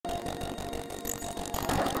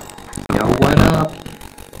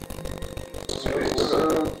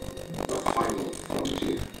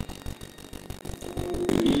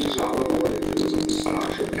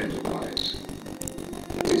enterprise.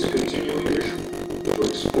 His continuing mission to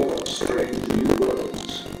explore strange new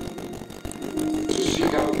worlds, to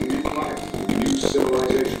seek out new life, new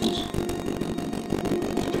civilizations,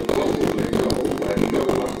 to boldly go where no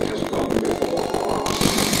one has gone before.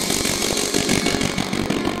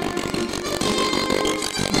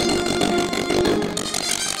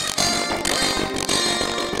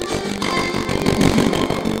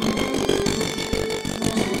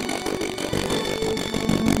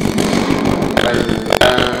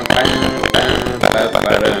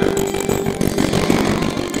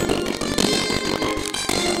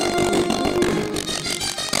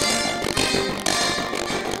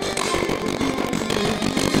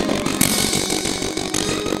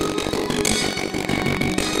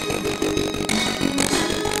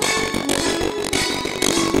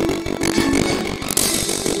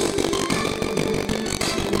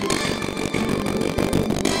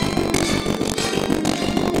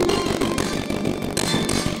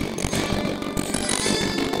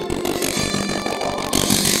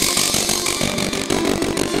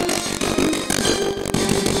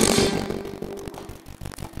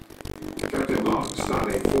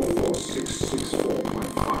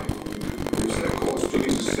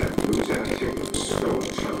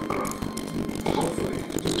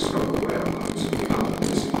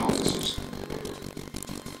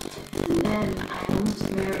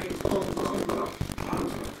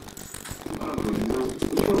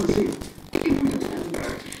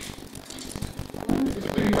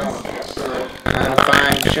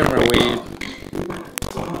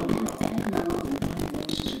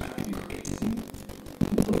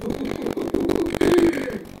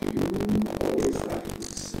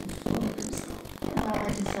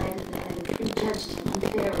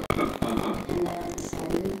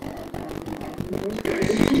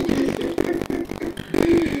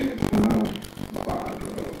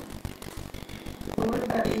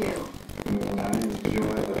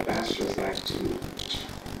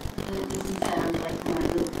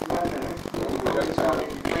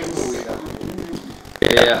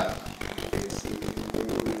 Yeah.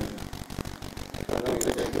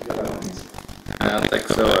 I don't think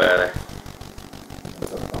so either.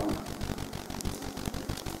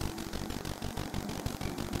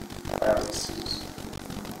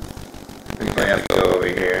 I think I have to go over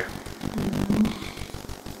here.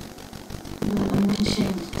 I'm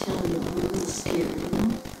ashamed to tell you, I'm a little scared, you know?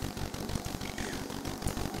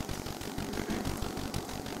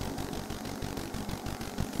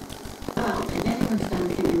 Well, and anyone's gonna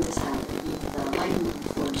figure this out, the lightning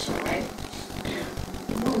force, alright? Yeah.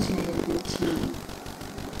 You've always made it a good team.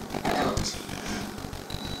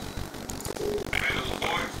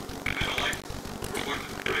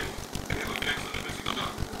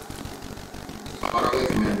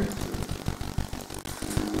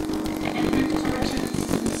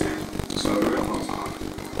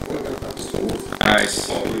 Nice.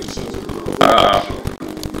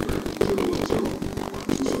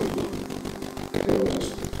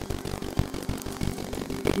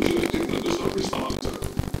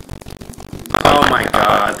 Oh my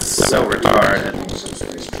god, so retarded.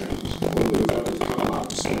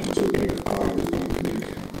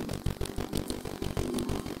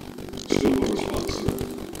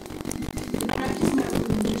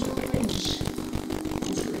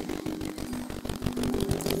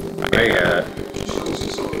 There you go.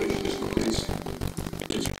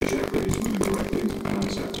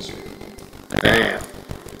 Damn.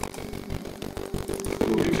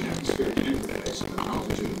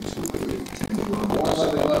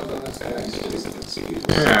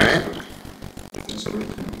 Alright.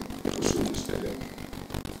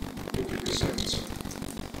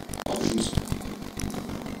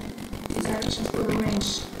 Is that just for the range?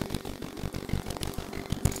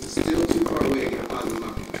 Still too far away to get a positive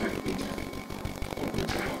on the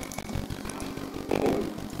track.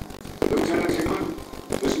 Lieutenant Hickman,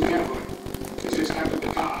 listen carefully. This is Captain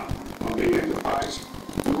Picard of the Enterprise.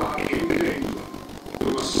 You are in danger. You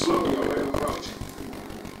must slow your way of approach.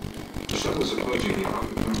 The shuttle is approaching the outer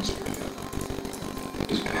limits.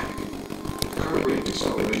 It is panic. Current rate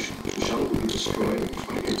acceleration. The shuttle will be destroyed in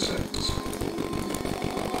 28 seconds.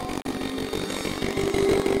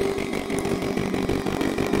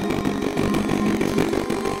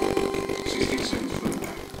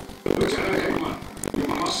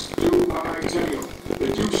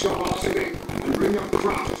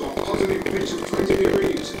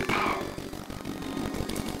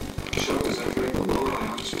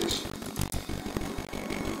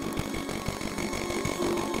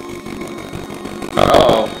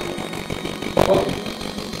 Oh.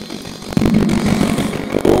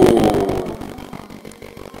 Ooh.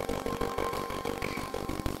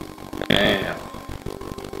 Damn.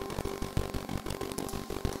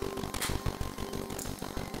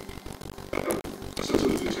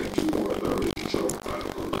 Sensitive attention to what the relationship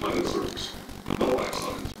on other service. No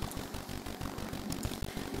excellent.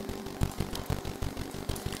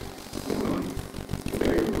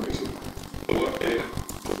 Very amazing. What? Yeah.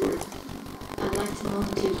 I'd like to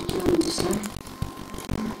volunteer to join you, sir.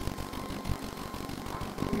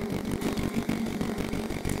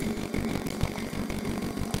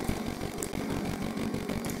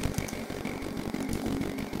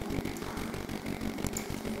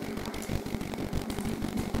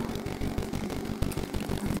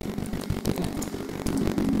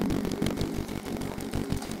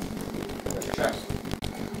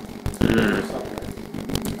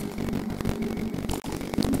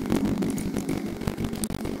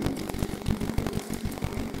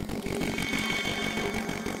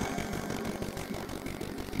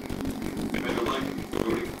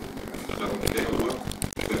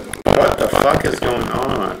 What the fuck is going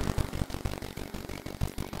on?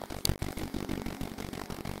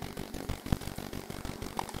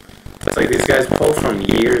 It's like these guys pull from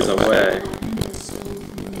years away.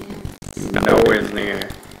 Nowhere near.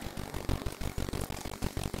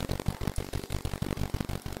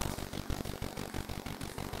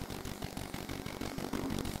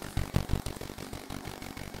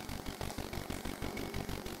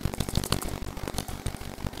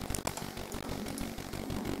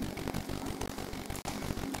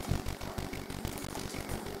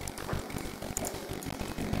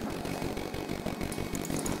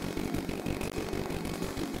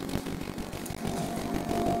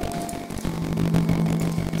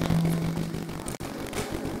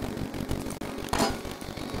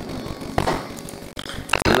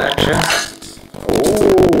 In that chest?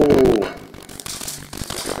 Ooh.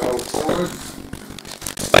 Go forward.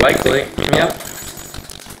 Likely. Yep.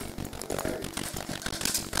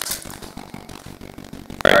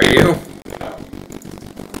 Are you?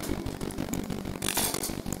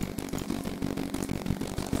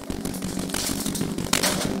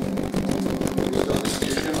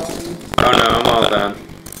 Oh no, I'm all done.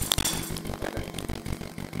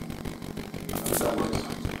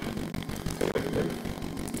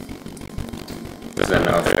 Doesn't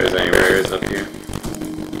know if there's any rares up here.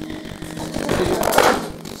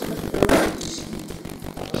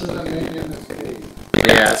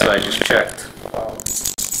 Yeah, that's what I just checked.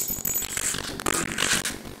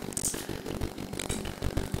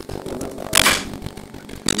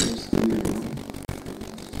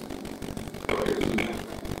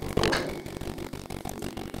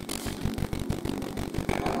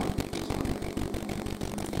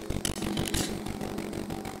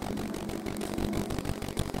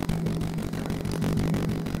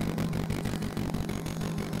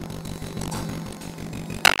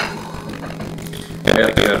 I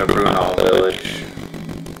have to go to Brunel Village.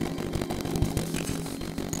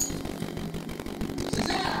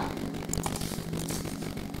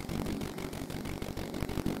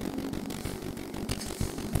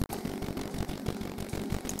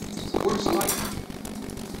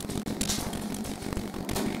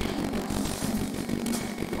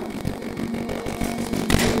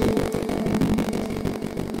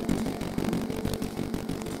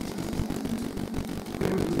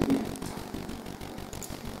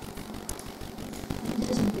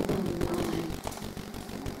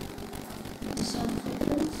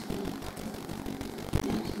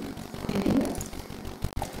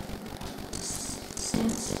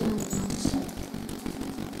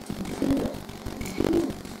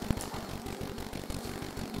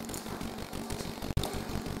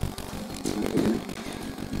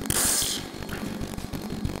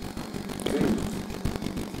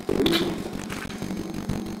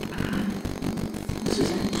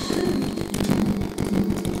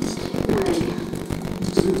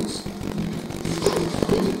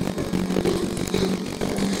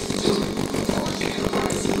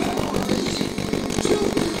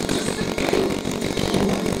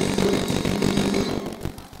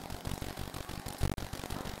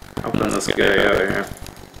 Open this guy out of here.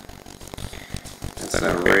 It's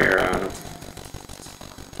a rare on him.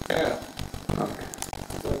 Yeah. Okay.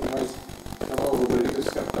 Nice. Come over, but you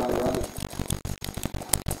just kept on running.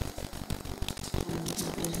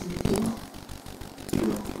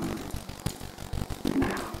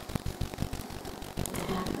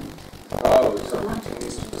 Oh, it's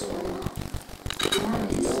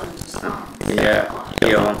Yeah,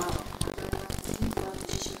 heal him.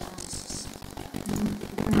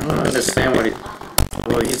 I don't understand what he...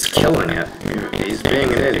 Well, he's killing it. He's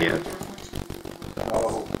being an idiot.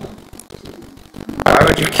 oh. Why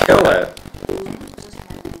would you kill it?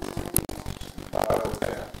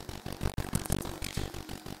 okay.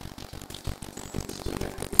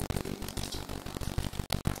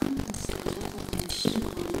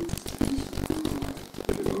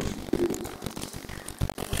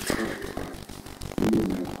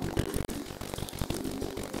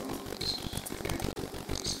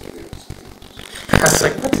 I was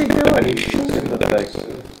like, what's he doing? He's shooting the thing.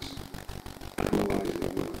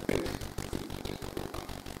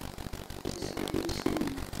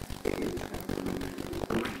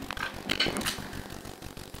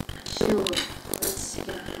 Sure, let's get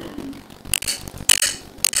going.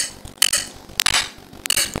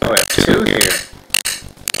 Oh, we have two here.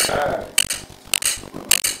 Alright.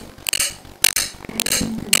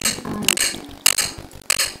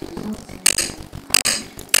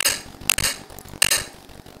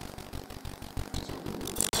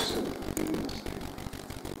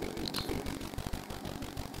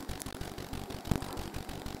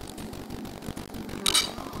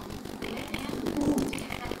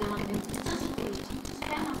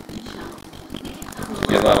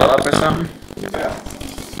 You level up or something? Yeah.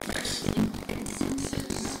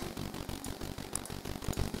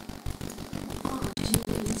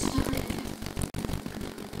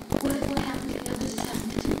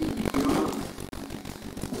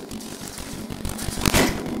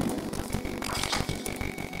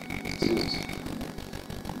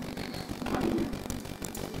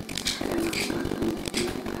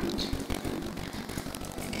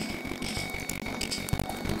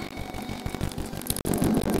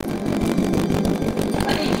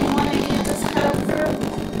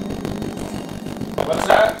 What's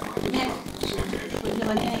that?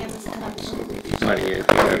 What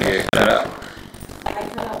do you cut up? I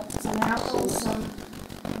cut up some apples, some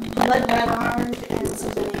blood red orange, and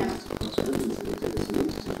some banana.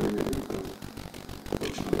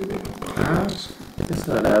 It's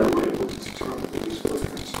not out.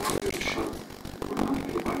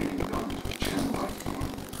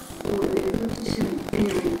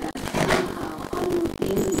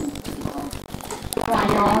 Want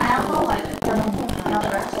your own apple? Like, another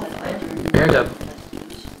apple flavor. Here's a.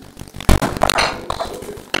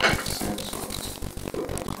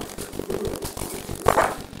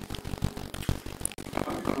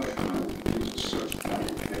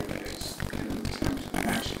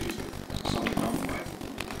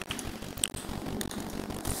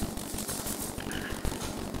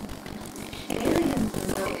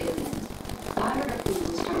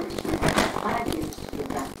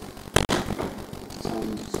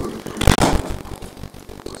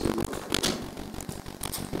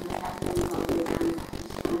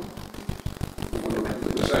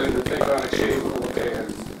 Decided to take on a shape of a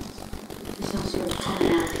band.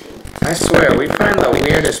 I swear, we find the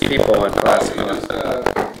weirdest people in Plasma.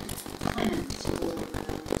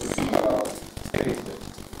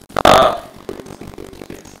 Oh.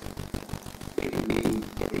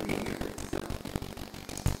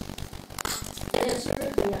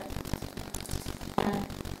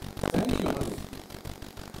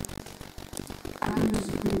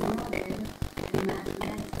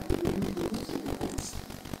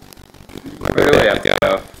 Where do we have to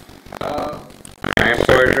go? Iron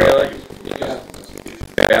Forge, really? Yeah.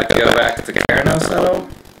 Do we have to go back to Karanos at all?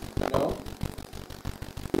 No?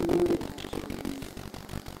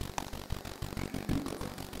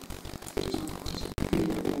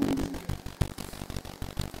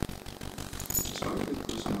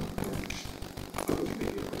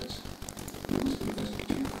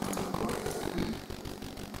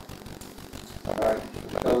 Alright.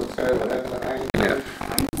 That was kind of an Yeah.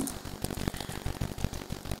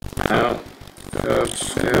 No. Go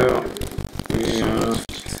to. Move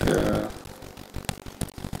to.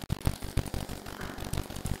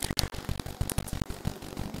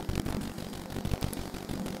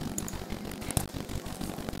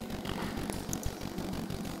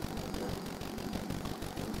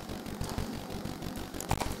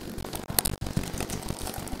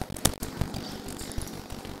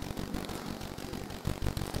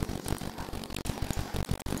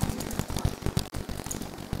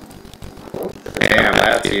 Damn,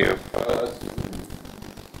 that's you.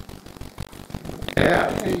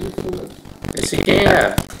 Yeah. Hey, you do it. Yes, you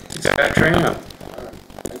can. Just gotta train him.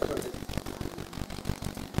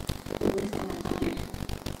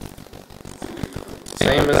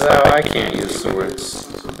 Same as how I can't use swords.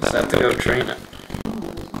 Just have to go train it.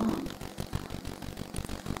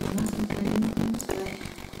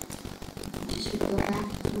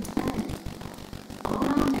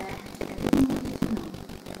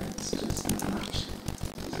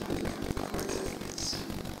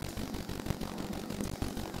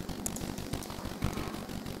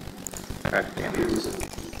 Goddamn.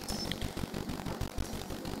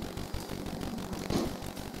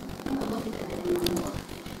 I'm not looking at it anymore.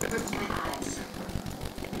 It hurts my eyes.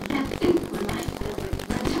 I can't think when I feel like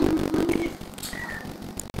that's how I'm looking.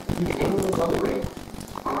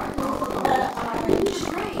 It's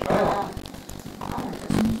great.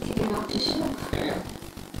 Taking off the shoe. Damn.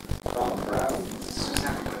 All around.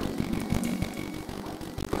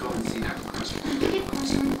 Go and see that person. Get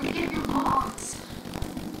closer and look at your paws.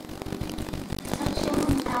 Touch them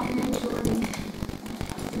without mentoring.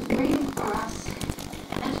 It's waiting for us.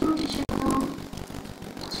 That's what you should know.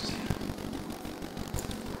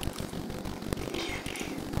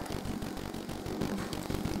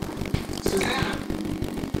 Susanna!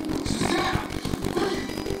 Susanna!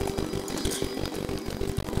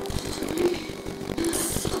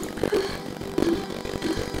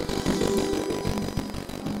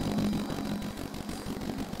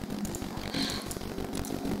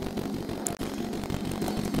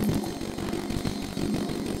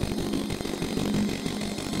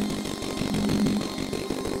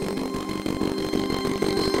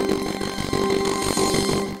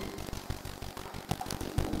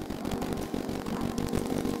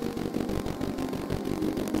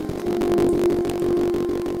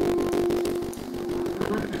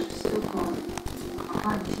 Still cold.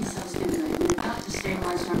 Hard T cell stimulated. We've got to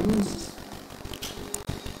stabilize our immune system.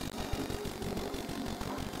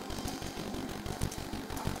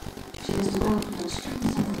 She has developed those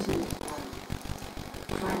strengths of her teeth.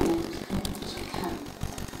 Trying to as good as we can.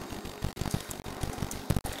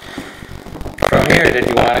 From here, did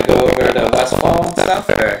you want to go over to Westfall and stuff,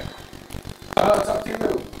 or? Oh, it's up to you.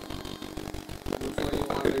 Which way you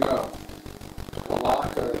want to go? The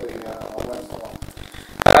lock or the Westfall?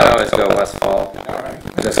 I'd always go Westfall, Alright.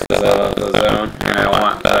 just because I love the zone, and I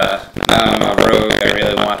want the, I'm a rogue, I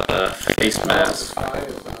really want the face mask.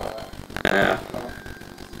 Yeah,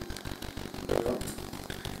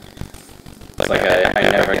 it's like I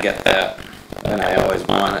never get that, and I always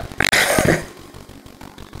want it.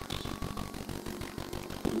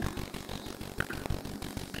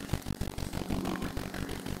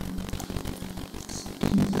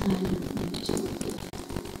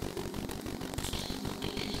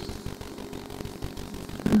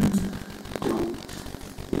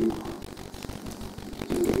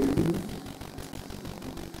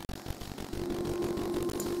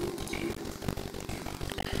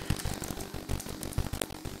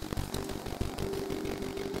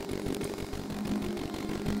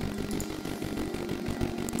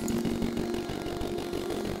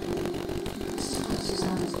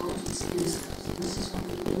 Susanna's old excuse. This is what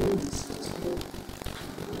we do.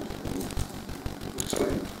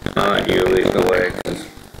 I'll let you lead the way, because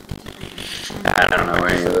I don't know where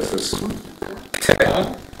any of this is. I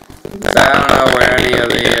don't know where any of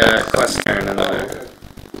the quests turn in the.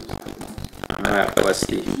 I'm not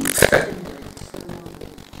questy. Looks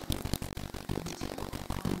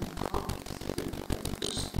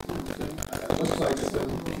like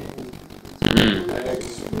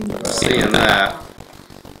it's Seeing that.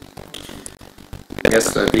 I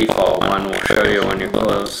guess the default one will show you when you're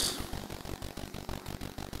close.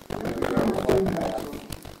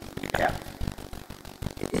 Yeah.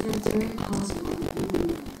 It's very possible that we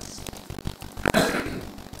will miss.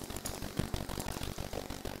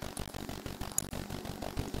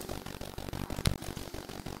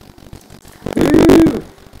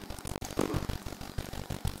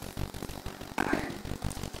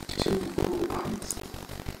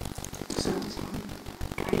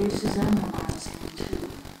 I hear Susanna miles here too.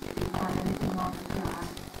 If you find anything wrong with her eye.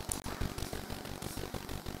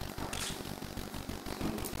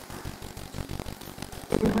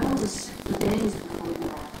 The well was sick for days before we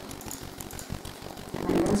left. And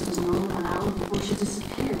my nurse was known an hour before she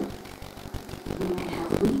disappeared. We may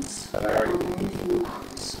have weeks, or very few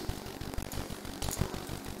hours.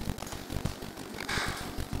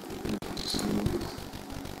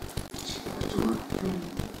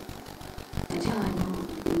 Until I know what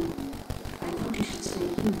to do, I thought you should stay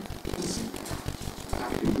here. Is it? I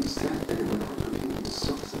didn't stand there when I was reading the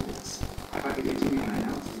substance. I could continue my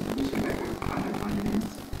analysis and use my record. I had find an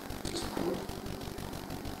answer. Just hold.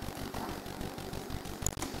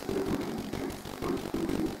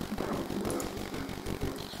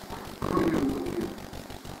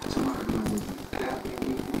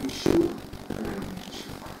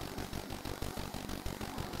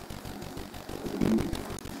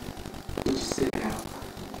 Just sit down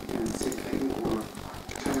and sit there or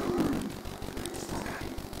turn around.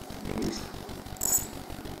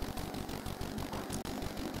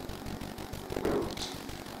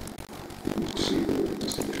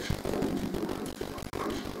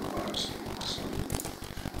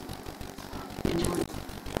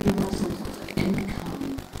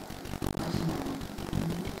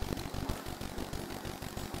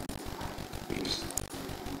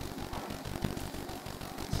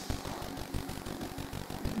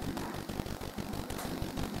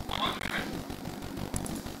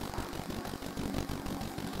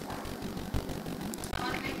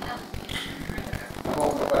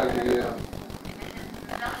 The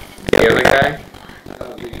other guy?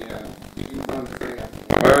 You run fan.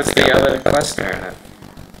 Where was the other questioner?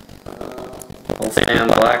 Old Stan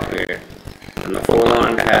Blackbeard. And the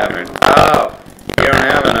Forlorn Tavern. Oh! You don't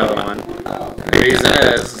have another one. The reason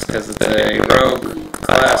is because it's a rogue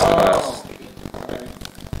class quest.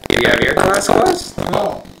 Do you have your class quest?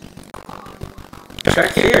 No.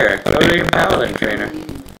 Check here. Go to your paladin trainer.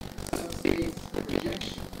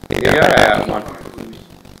 You gotta have one.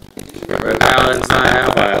 Remember, paladins not have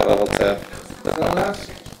one at level 2.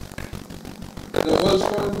 There was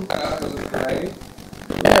one that was gray.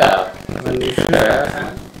 Yeah. Then you should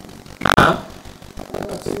have. Huh? I'm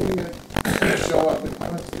not seeing it show up in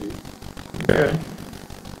my feed. Good.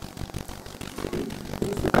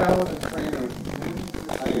 Who's the paladin trainer?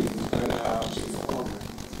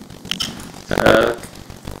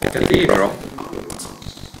 Cathedral.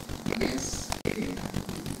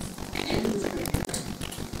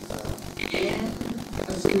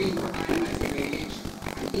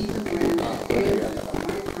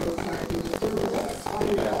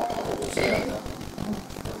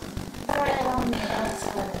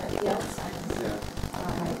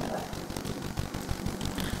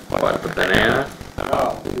 What, the banana?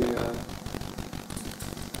 Oh,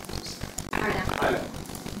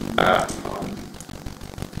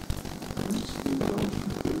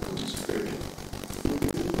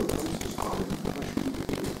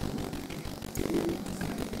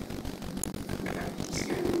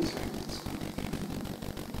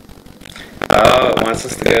 Oh, it wants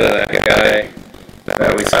us to go to that guy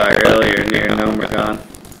that we saw earlier near Nomergon.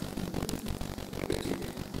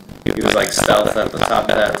 He was like stealth at the top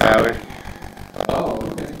of that tower. oh,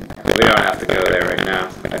 okay. We don't have to go there right now.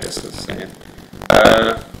 I just was saying.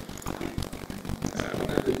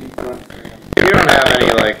 You don't have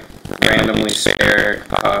any like randomly spare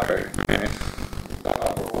copper, right?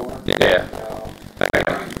 Yeah. Okay.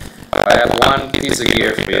 I have one piece of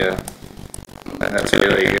gear for you. That's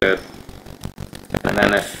really good. And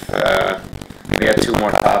then if we had 2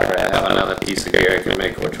 more copper, I have another piece of gear I can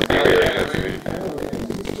make, which would be really good for me.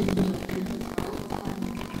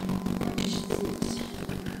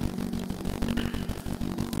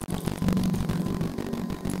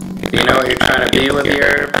 Do you know what you're trying to be with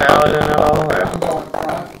your paladin at all? Or? I'm going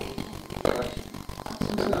front.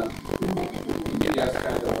 You guys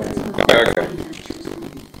kind of Okay.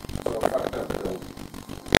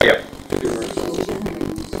 Yep.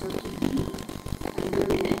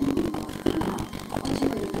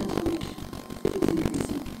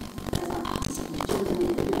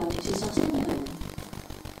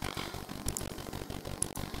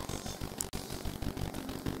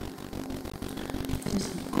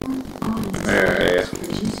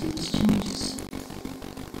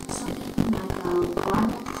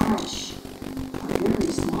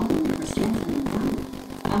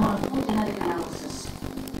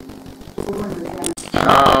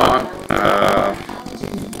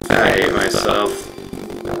 I hate myself.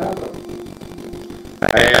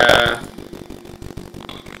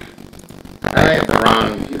 I had the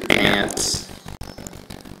wrong pants.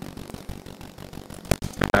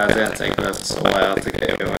 It's gonna take us a while to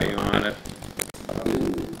get what you wanted.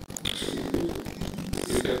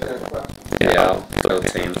 Yeah, I'll go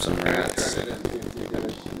tame some rats.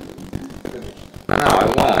 No, I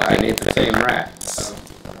won't. I need to tame rats.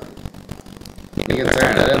 You can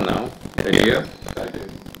turn it in though. Did you?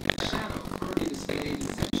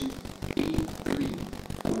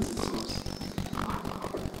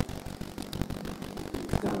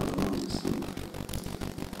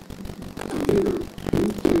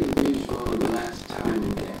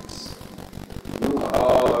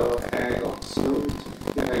 Oh, okay. So,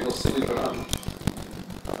 yeah, you'll see it on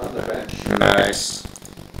the bench. Nice.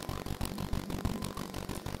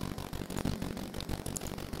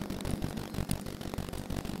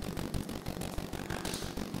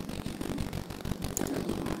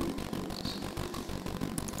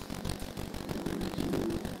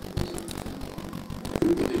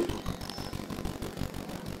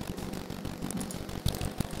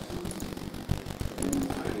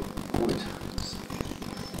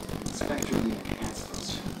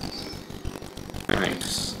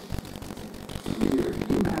 Nice.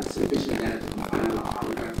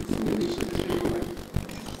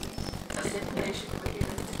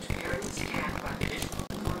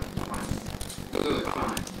 Good,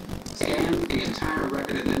 fine. Scan the entire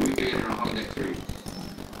record and then we get in on that tree.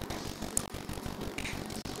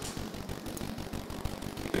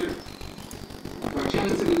 Return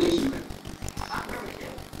to the nation.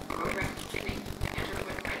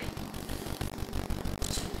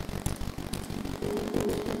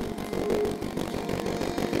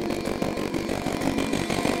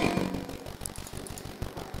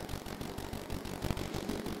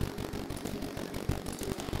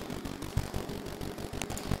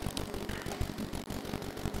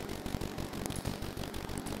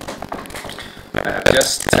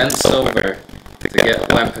 just 10 silver to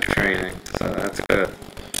get lamp training, so that's good.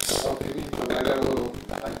 So you need to add a little,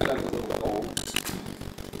 I got a little gold.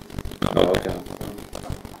 Oh, okay.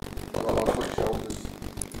 Well, on my shoulders.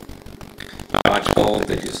 How much gold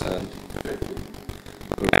did you send? 50.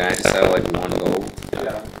 Okay, I just have like 1 gold.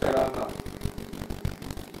 Yeah, fair enough.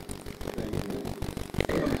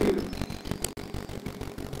 Computer.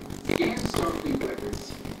 Scan Starfleet records.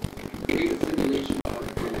 Create a simulation of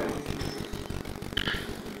it for now.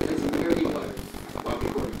 Listen where you are while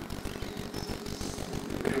recording.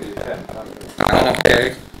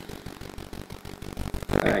 Okay.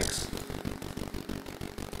 Thanks.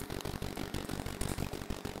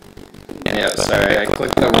 Yeah, sorry, I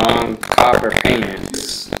clicked the wrong copper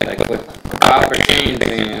payments. I clicked copper chain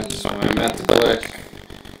payments when I meant to click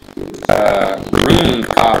rune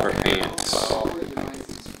copper payments.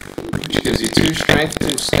 Which gives you 2 strength,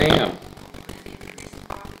 2 stam.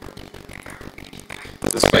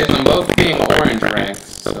 Despite them both being orange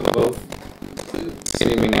ranks, so both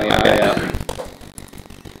seemingly high up.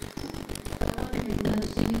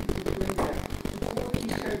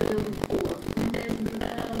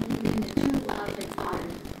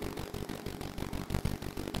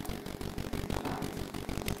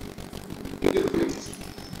 Computer, please.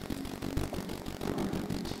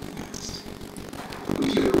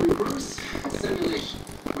 Computer reverse simulation.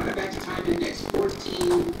 Run it back to time index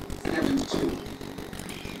 1472.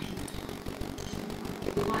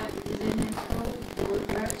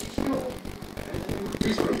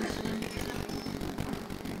 Please program.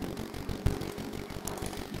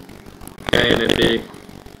 Okay, and it'd be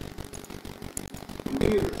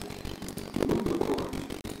Computer. Move the core.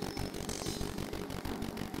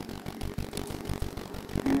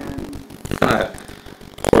 not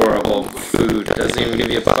horrible food. Doesn't even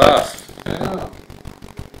give you a buff. Yeah.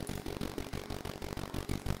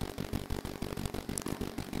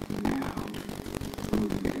 Now,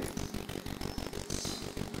 move this.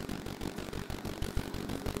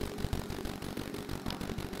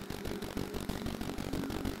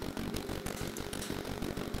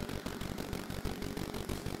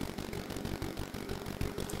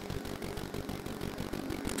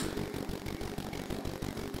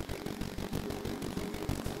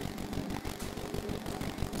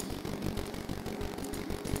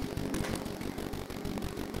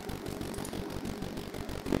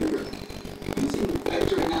 Using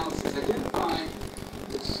vector analysis, identify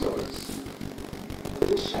the source of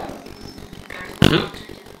the shadow.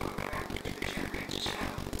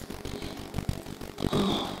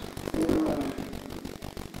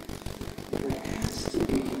 There has to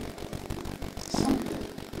be something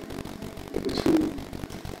between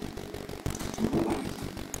the light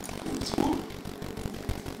and the smoke.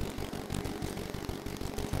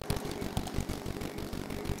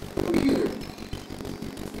 Computer,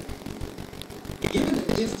 given the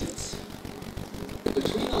distance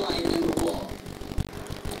between the light and the wall,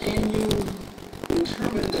 can you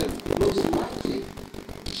determine the most likely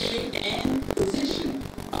shape and position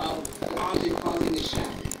of the object causing the shadow?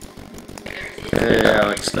 Hey,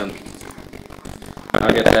 Alex, then.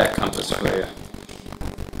 I'll get that compass for you.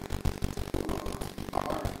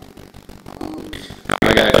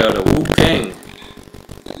 I gotta go to Wu Ping.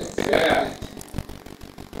 Yeah.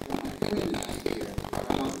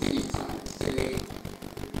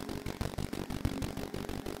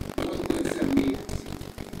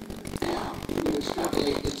 Now, you can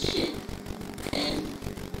extrapolate its shape and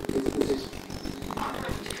its position.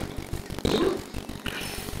 Do it.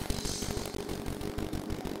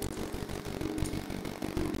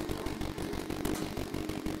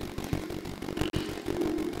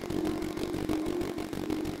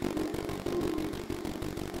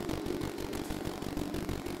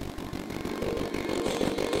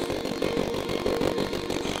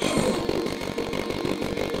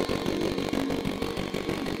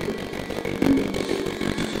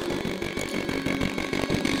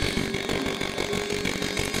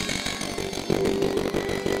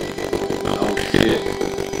 Oh shit.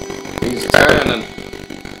 He's turning.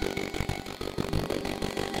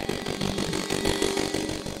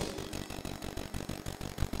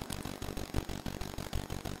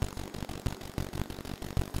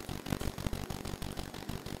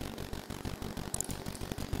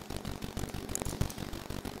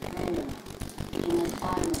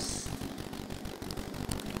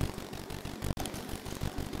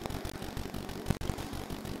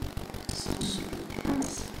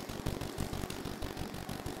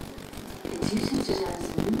 It's used as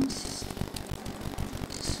an immune system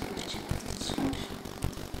to spread genetic destruction.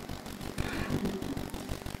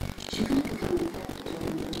 You can become infected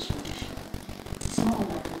during the destruction. It's more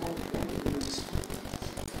like a life-threatening response.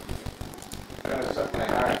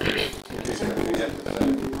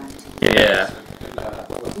 Yeah.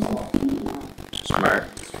 What's wrong? Smart.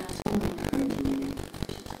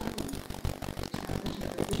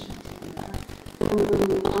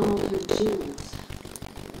 All of her jewels.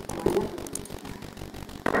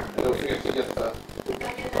 And don't forget to get the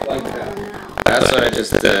light down. That's what I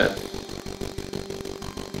just did.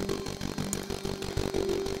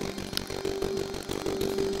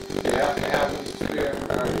 Yeah, they have these spare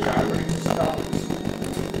sharpening stones.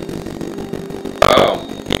 Oh,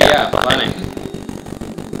 yeah, plenty.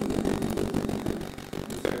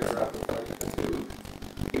 Figure out the light.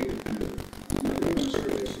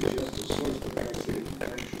 Survey suggests the source of activity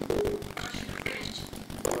actually.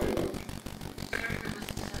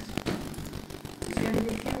 It's going to be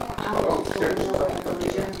a few more hours before we know whether the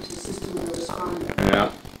regenerative system will respond.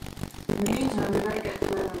 Yeah. In the meantime, we better get the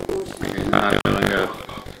man on board. He's not doing good.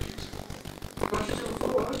 Rush to the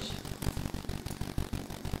force.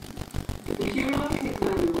 Did you relocate the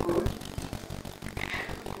man on board?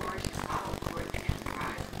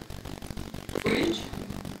 Bridge?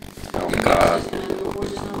 Oh, God. And the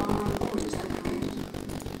force is no longer on board, is that correct?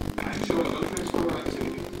 I show no transport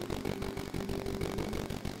activity.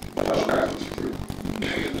 Okay. True.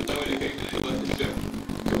 Negative, no indication that you left the ship.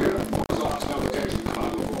 Commander, force lost navigation on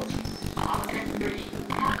the watch.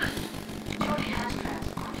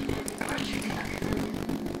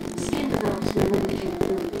 The skin develops limited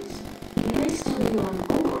capabilities. He may still be on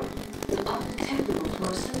board, but undetectable to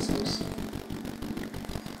our sensors.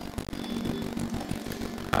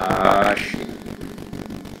 Ah, shit.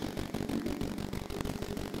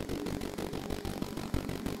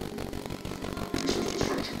 Systems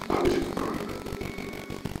destruction. How did you confirm that?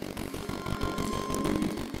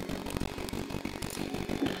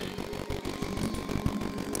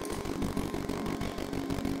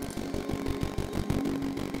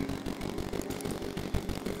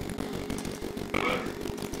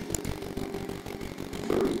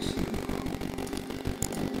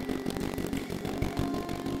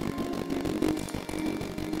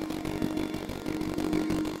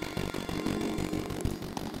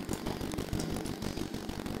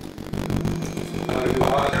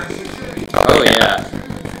 Oh, yeah.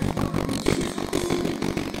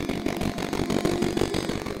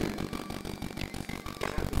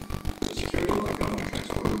 Security lock on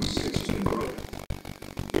transport 16 broken.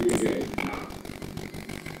 Engage now.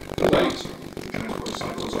 Delays. Transport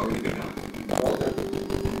cycle's already begun.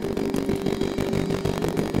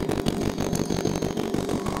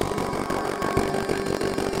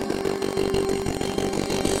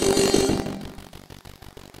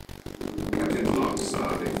 Captain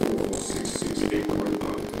alongside a 4668 1.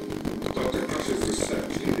 Dr. Crusher's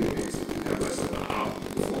research indicates that we have less than an hour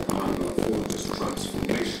before Commander Forge's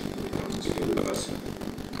transformation becomes irreversible.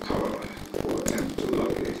 However, all attempts to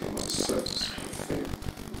locate him on the surface have failed.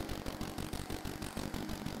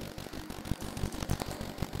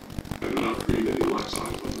 And not create any life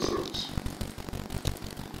signs on the surface.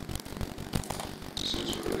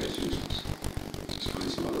 Since we're really useless, let's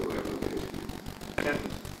find some other way of locating him.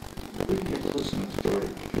 We can get listen to Joy.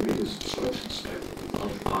 Give me this discussion statement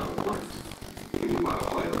on the life. You can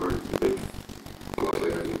modify the bird to be. What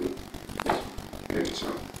later you do? Maybe so.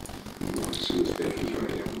 You want to see what's taking you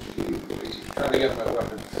any of Trying to get my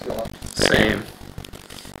weapon still. Same.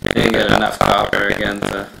 You didn't get enough copper again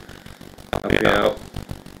to help you out.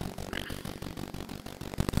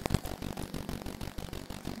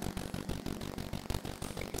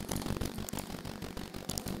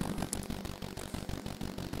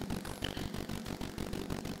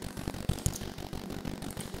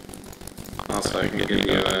 Also, I can give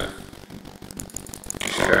you a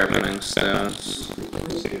sharpening stones.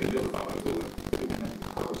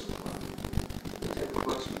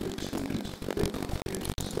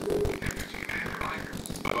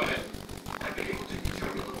 Go ahead. I've been able to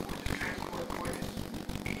determine the transport coordinates.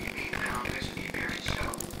 Now, this is very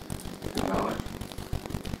slow. Now,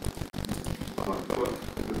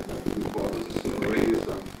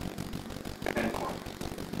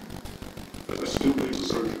 the student is a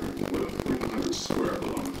surgeon with 300 square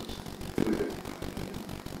kilometers.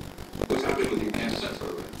 What's happening with the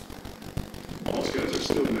ancestor? All scans are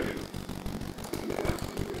still negative.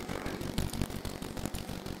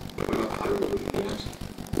 But not higher than the past.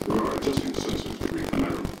 We are adjusting the sensors to read the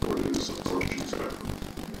matter according to this absorption spectrum.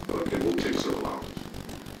 But it will take several hours.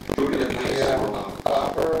 Join the Yeah,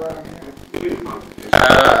 copper around here.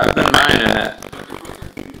 I've been mining it.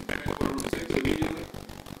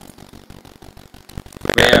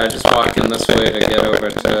 Yeah, just walking this way to get over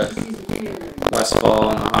to Westfall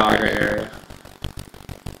and the Hogger area.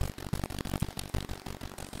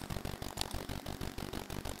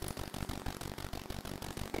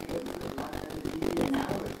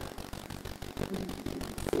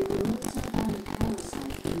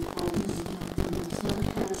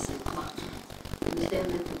 their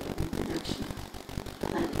method of production.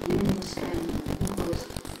 Like minimal spending equals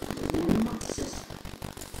minimal access.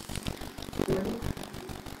 Really?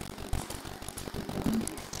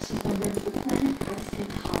 So whenever the planet Earth hit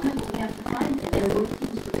hard, we have to find them. They're working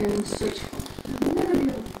to prepare and search for them. We'll never be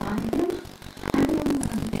able to find them. I don't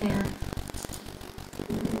understand.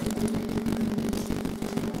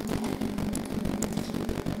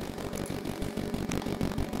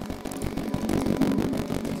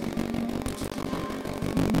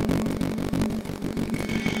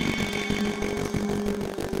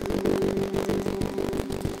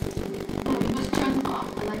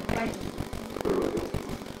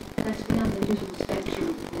 That's beyond the usual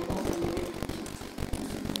spectrum.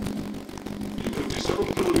 You 50 several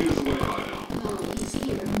kilometers away by now. Oh, he's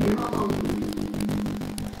here. No.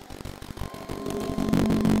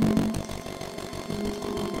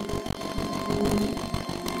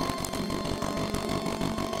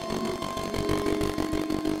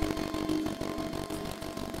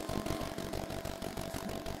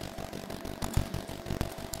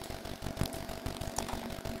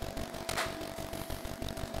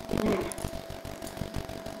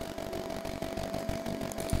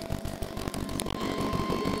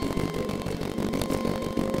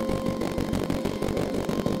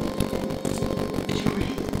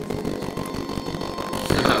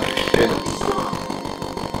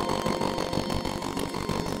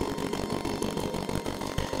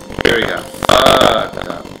 Here we go. Fuck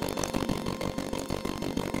up.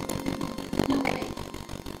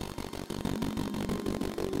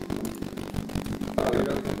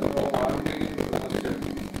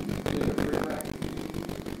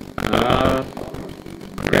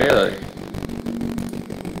 Really?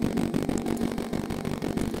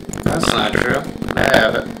 That's not true. I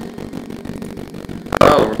have it.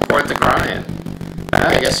 Oh, report the crime.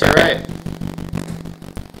 I guess you're right.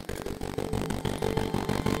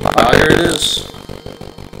 Oh, here it is.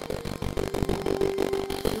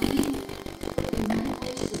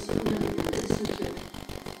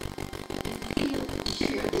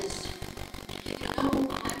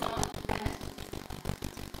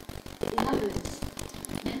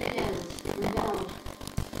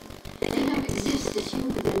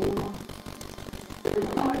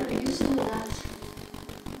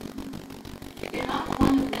 You're not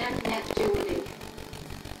one of them yet, Julie.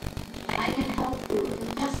 I can help you.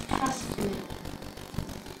 Just trust me.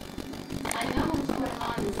 I know what's going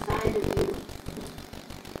on inside of you.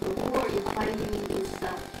 The war you're fighting against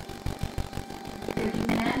your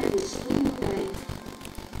humanity is still away.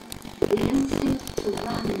 The instinct to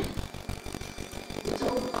run. It's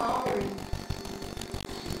overpowering.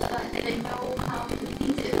 But they know how to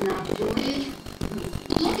beat it now, Julie.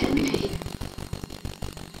 Look at me.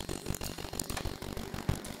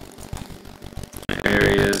 There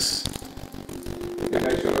he is.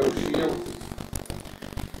 Guys, your little shield.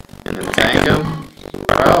 In the tank him?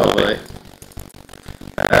 Probably.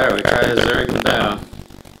 Alright, we try to zerg him down.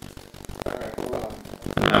 Alright, hold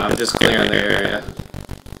on. No, I'm just clearing the area.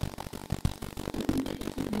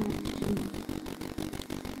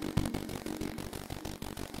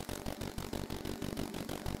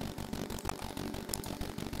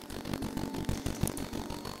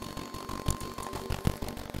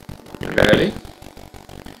 Ready?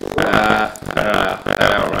 I don't know.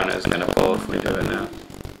 That outrun is gonna pull if we do it now.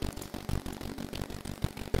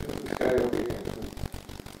 This guy over here.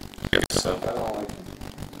 Guess so. I don't like him.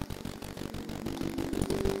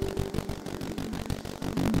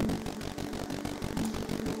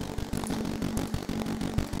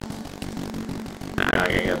 I'm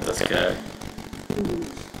gonna get this guy.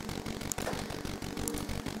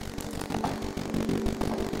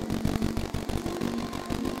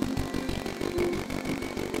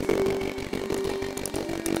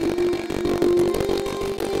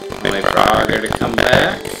 Wait for Auger to come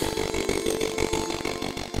back.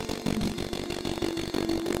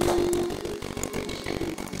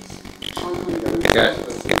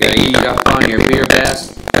 You gotta eat up on your beer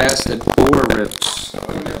bastard boar ribs.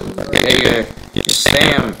 Yeah, you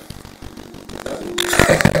Sam.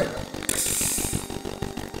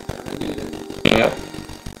 Yep.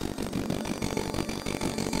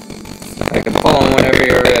 I can pull him whenever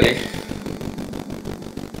you're ready.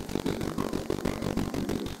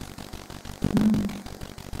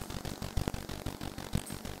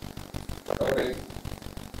 Okay.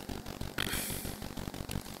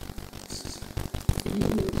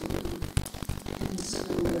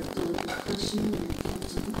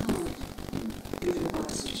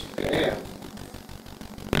 Damn.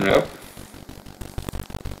 Nope.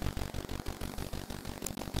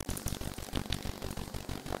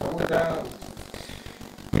 Hold it down.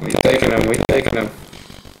 We taking him.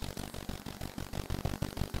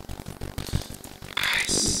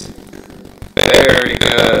 Very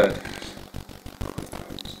good.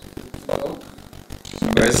 So,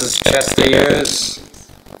 Where's this chest of yours?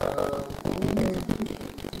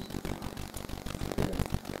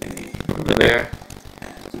 Over there.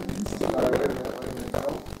 alright, wait a minute. No,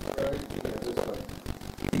 alright, yeah, this way.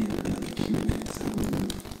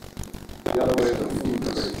 The other way is the food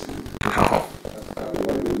crate. Ow. That's kind of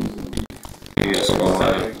what it is. You just go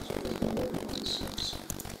on it.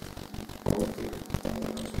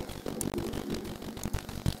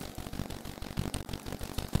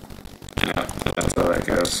 Yeah, that's how that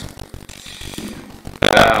goes.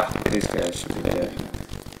 Ah, these guys should be dead.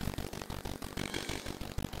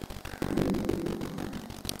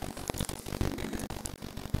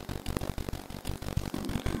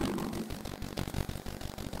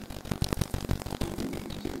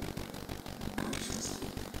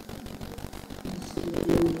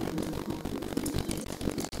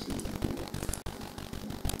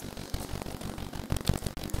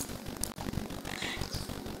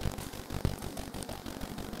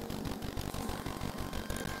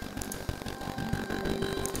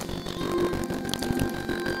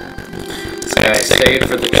 See, I saved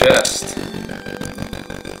for the chest.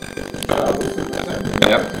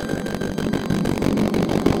 Yep.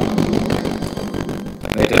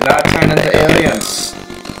 They did not turn into aliens.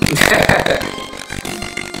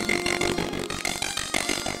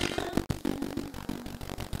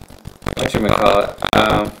 Whatchamacallit?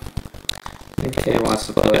 I think Kay wants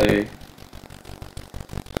to play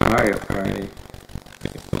Mario Party.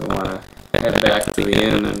 If we want to head back to the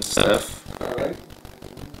inn and stuff. Alright.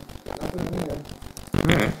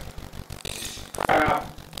 Nothing here. Alright.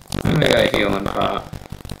 I got a healing pot.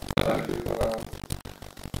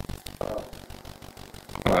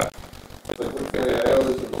 What?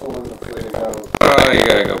 Oh, you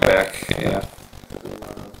gotta go back. Yeah.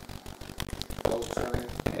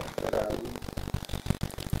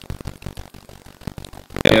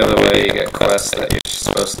 The other way, you get quests that you're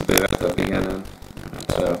supposed to do at the beginning.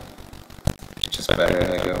 So, it's just better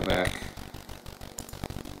to go back.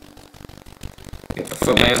 Get the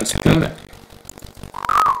footman's tunic.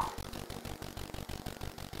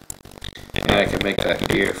 And I can make that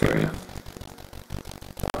gear for you.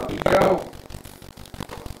 Go.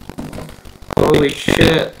 Holy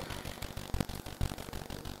shit.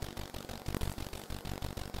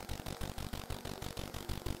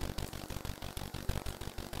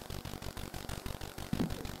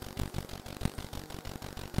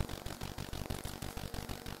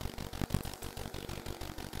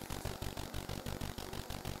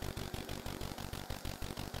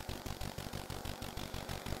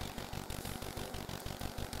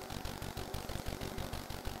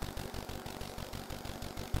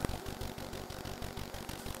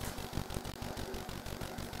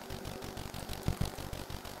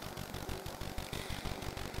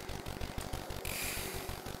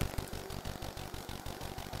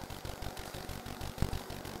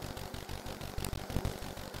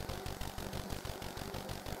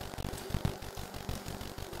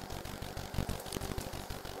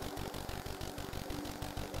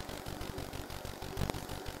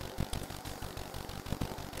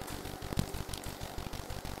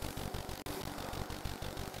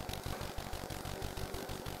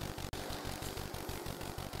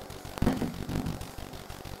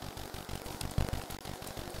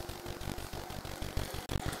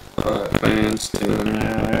 But man's doing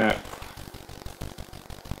that.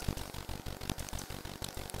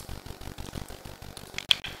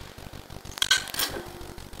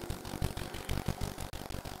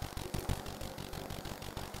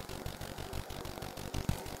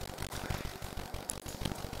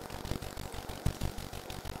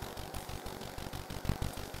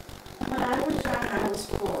 When I was young, I was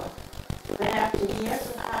poor. But after years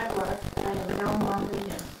of hard work, I am no longer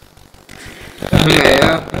young.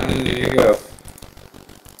 Yeah, and there you go.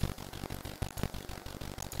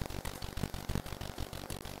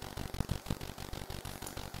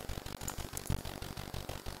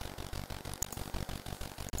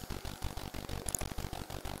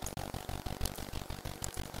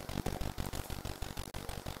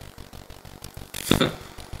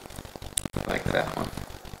 Like that one.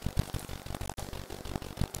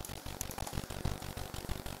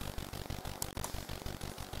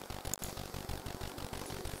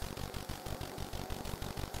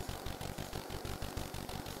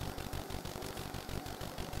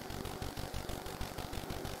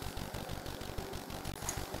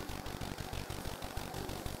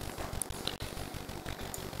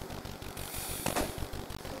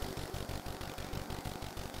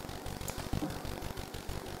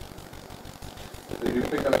 Did you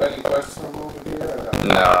pick up any quests from over here? Or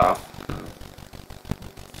No.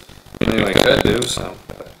 could do some,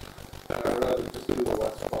 but I'd rather just do the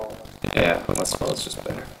West Wall. yeah, West Wall's just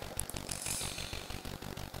better.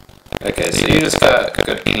 Okay, so you just got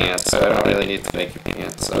good pants, so I don't really need to make your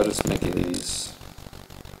pants, so I'll just make you these.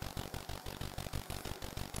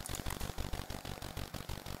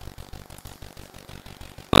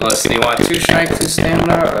 Unless you want 2 strength, 2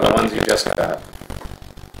 stamina, or the ones you just got.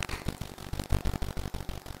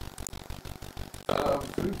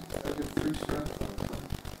 3 strength.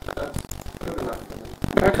 That's good enough for me.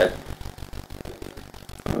 Okay.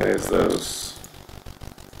 There's those.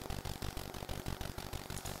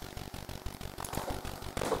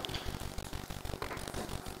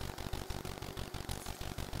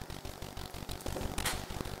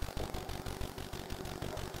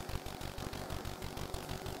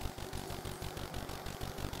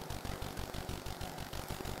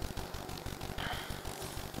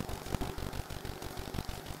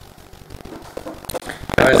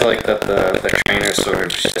 I always like that the trainer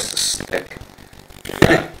sword is just a stick. It's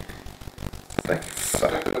like,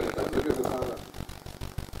 fuck.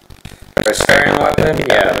 For a starting weapon,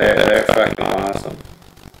 yeah, they're fucking awesome.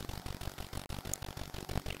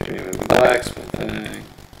 Even blacksmithing.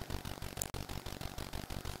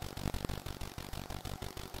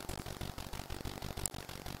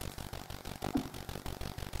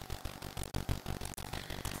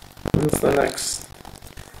 What's the next?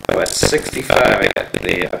 Oh, at 65, I got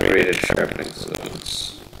the upgraded sharpening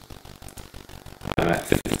zones. I'm at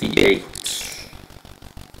 58.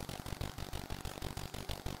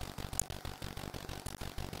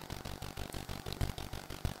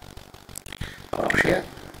 Oh shit.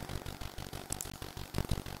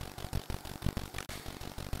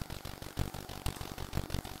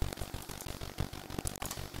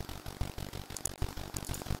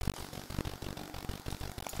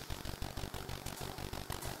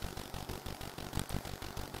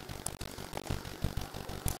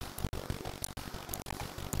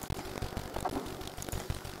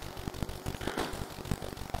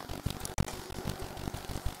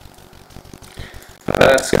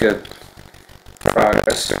 That's good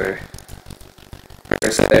progress for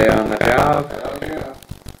first day on the job.